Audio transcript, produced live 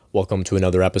Welcome to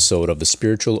another episode of the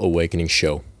Spiritual Awakening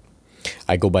Show.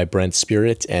 I go by Brent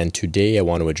Spirit, and today I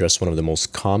want to address one of the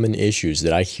most common issues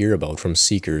that I hear about from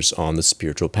seekers on the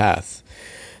spiritual path,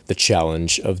 the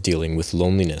challenge of dealing with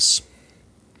loneliness.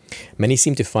 Many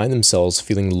seem to find themselves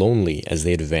feeling lonely as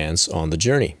they advance on the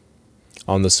journey.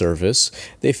 On the surface,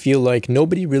 they feel like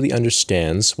nobody really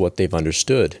understands what they've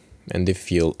understood, and they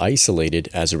feel isolated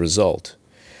as a result.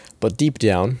 But deep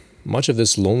down, much of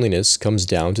this loneliness comes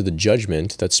down to the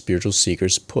judgment that spiritual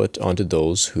seekers put onto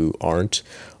those who aren't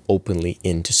openly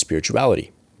into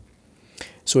spirituality.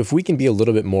 So if we can be a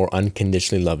little bit more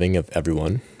unconditionally loving of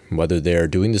everyone, whether they're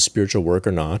doing the spiritual work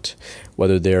or not,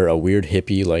 whether they're a weird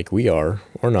hippie like we are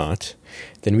or not,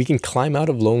 then we can climb out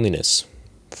of loneliness,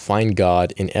 find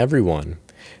God in everyone,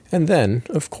 and then,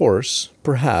 of course,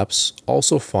 perhaps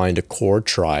also find a core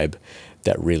tribe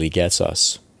that really gets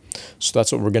us. So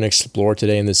that's what we're going to explore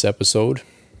today in this episode.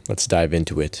 Let's dive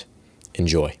into it.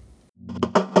 Enjoy.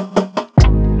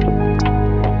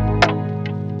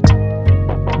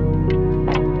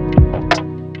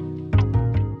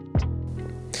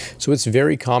 So it's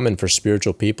very common for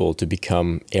spiritual people to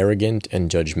become arrogant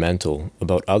and judgmental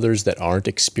about others that aren't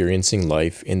experiencing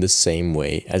life in the same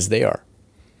way as they are.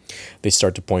 They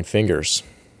start to point fingers.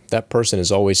 That person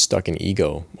is always stuck in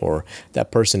ego, or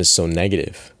that person is so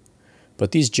negative.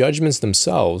 But these judgments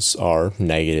themselves are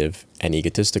negative and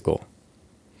egotistical.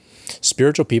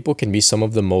 Spiritual people can be some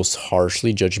of the most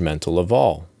harshly judgmental of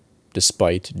all,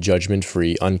 despite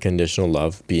judgment-free, unconditional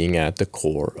love being at the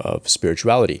core of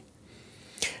spirituality.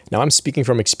 Now, I'm speaking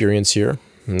from experience here,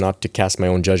 not to cast my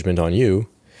own judgment on you.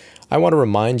 I want to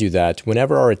remind you that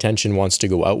whenever our attention wants to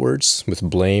go outwards with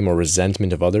blame or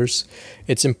resentment of others,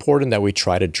 it's important that we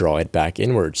try to draw it back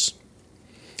inwards.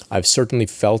 I've certainly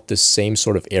felt this same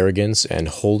sort of arrogance and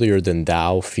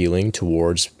holier-than-thou feeling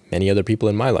towards many other people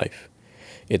in my life.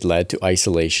 It led to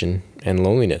isolation and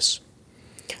loneliness.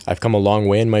 I've come a long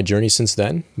way in my journey since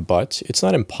then, but it's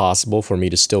not impossible for me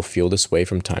to still feel this way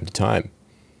from time to time.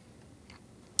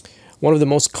 One of the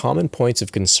most common points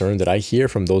of concern that I hear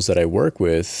from those that I work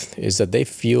with is that they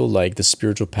feel like the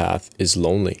spiritual path is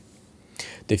lonely.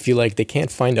 They feel like they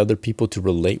can't find other people to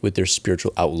relate with their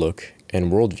spiritual outlook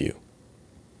and worldview.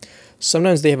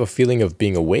 Sometimes they have a feeling of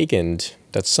being awakened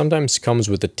that sometimes comes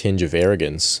with a tinge of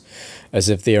arrogance, as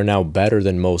if they are now better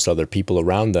than most other people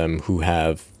around them who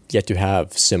have yet to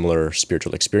have similar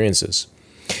spiritual experiences.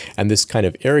 And this kind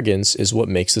of arrogance is what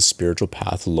makes the spiritual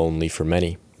path lonely for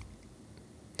many.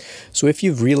 So if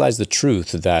you've realized the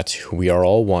truth that we are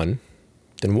all one,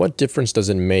 then what difference does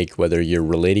it make whether you're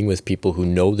relating with people who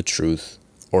know the truth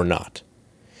or not?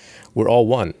 We're all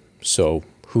one, so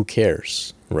who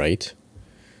cares, right?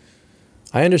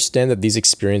 I understand that these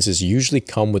experiences usually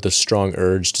come with a strong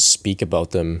urge to speak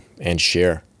about them and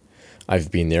share.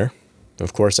 I've been there.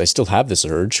 Of course, I still have this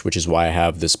urge, which is why I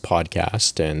have this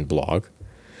podcast and blog.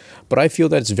 But I feel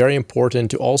that it's very important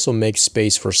to also make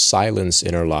space for silence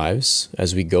in our lives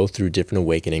as we go through different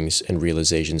awakenings and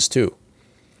realizations too.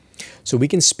 So we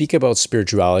can speak about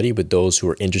spirituality with those who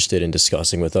are interested in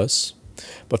discussing with us.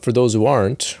 But for those who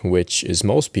aren't, which is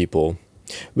most people,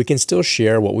 we can still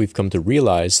share what we've come to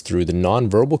realize through the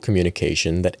nonverbal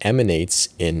communication that emanates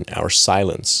in our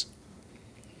silence.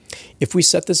 If we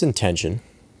set this intention,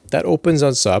 that opens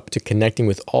us up to connecting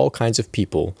with all kinds of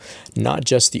people, not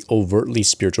just the overtly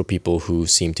spiritual people who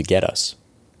seem to get us.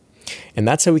 And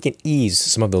that's how we can ease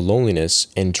some of the loneliness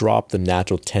and drop the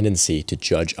natural tendency to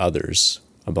judge others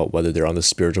about whether they're on the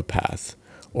spiritual path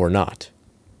or not.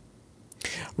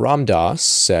 Ram Dass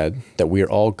said that we are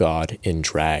all God in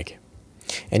drag.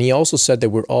 And he also said that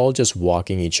we're all just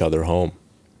walking each other home.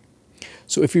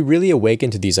 So if we really awaken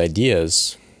to these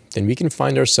ideas, then we can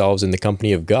find ourselves in the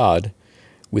company of God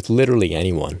with literally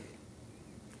anyone.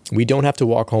 We don't have to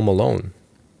walk home alone.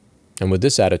 And with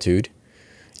this attitude,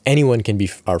 anyone can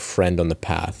be our friend on the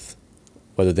path,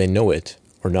 whether they know it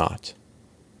or not.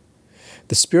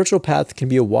 The spiritual path can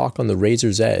be a walk on the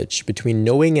razor's edge between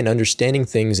knowing and understanding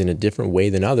things in a different way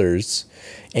than others,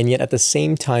 and yet at the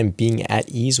same time being at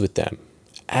ease with them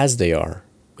as they are,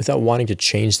 without wanting to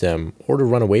change them or to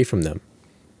run away from them.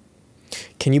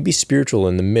 Can you be spiritual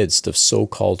in the midst of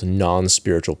so-called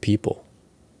non-spiritual people?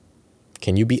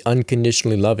 Can you be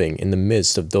unconditionally loving in the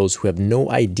midst of those who have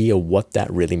no idea what that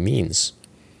really means?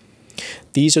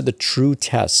 These are the true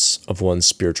tests of one's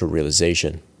spiritual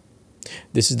realization.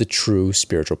 This is the true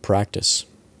spiritual practice.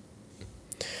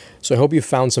 So I hope you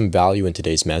found some value in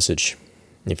today's message.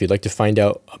 If you'd like to find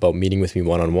out about meeting with me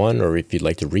one-on-one, or if you'd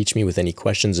like to reach me with any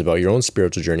questions about your own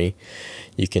spiritual journey,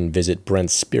 you can visit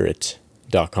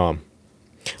brentspirit.com.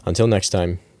 Until next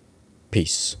time,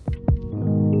 peace.